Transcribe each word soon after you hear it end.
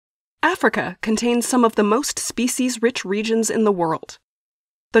Africa contains some of the most species-rich regions in the world.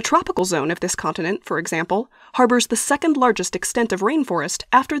 The tropical zone of this continent, for example, harbors the second largest extent of rainforest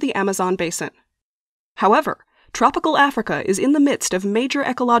after the Amazon basin. However, tropical Africa is in the midst of major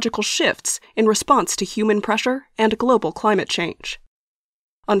ecological shifts in response to human pressure and global climate change.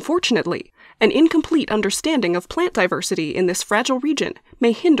 Unfortunately, an incomplete understanding of plant diversity in this fragile region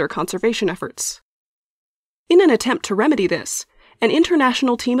may hinder conservation efforts. In an attempt to remedy this, an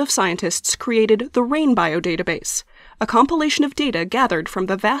international team of scientists created the RAINBIO database, a compilation of data gathered from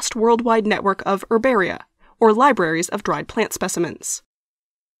the vast worldwide network of herbaria, or libraries of dried plant specimens.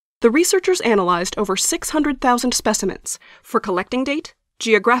 The researchers analyzed over 600,000 specimens for collecting date,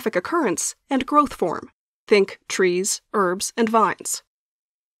 geographic occurrence, and growth form. Think trees, herbs, and vines.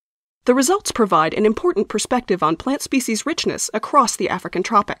 The results provide an important perspective on plant species richness across the African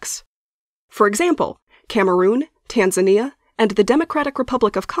tropics. For example, Cameroon, Tanzania, and the Democratic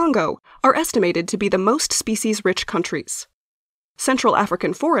Republic of Congo are estimated to be the most species-rich countries. Central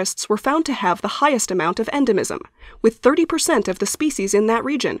African forests were found to have the highest amount of endemism, with 30% of the species in that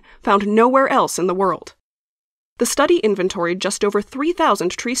region found nowhere else in the world. The study inventoried just over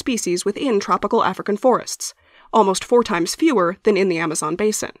 3,000 tree species within tropical African forests, almost 4 times fewer than in the Amazon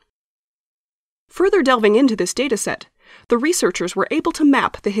basin. Further delving into this dataset, the researchers were able to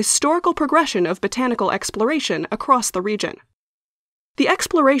map the historical progression of botanical exploration across the region. The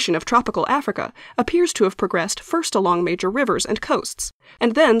exploration of tropical Africa appears to have progressed first along major rivers and coasts,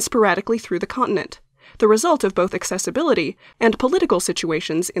 and then sporadically through the continent, the result of both accessibility and political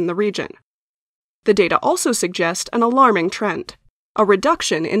situations in the region. The data also suggest an alarming trend, a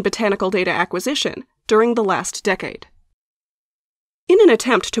reduction in botanical data acquisition during the last decade. In an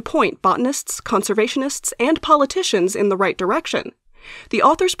attempt to point botanists, conservationists, and politicians in the right direction, the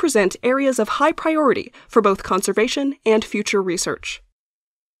authors present areas of high priority for both conservation and future research.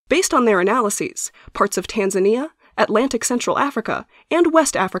 Based on their analyses, parts of Tanzania, Atlantic Central Africa, and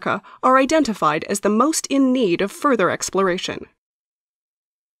West Africa are identified as the most in need of further exploration.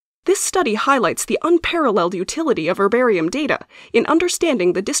 This study highlights the unparalleled utility of herbarium data in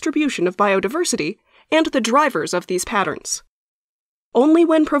understanding the distribution of biodiversity and the drivers of these patterns. Only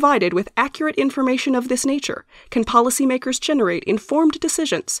when provided with accurate information of this nature can policymakers generate informed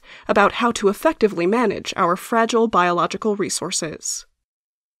decisions about how to effectively manage our fragile biological resources.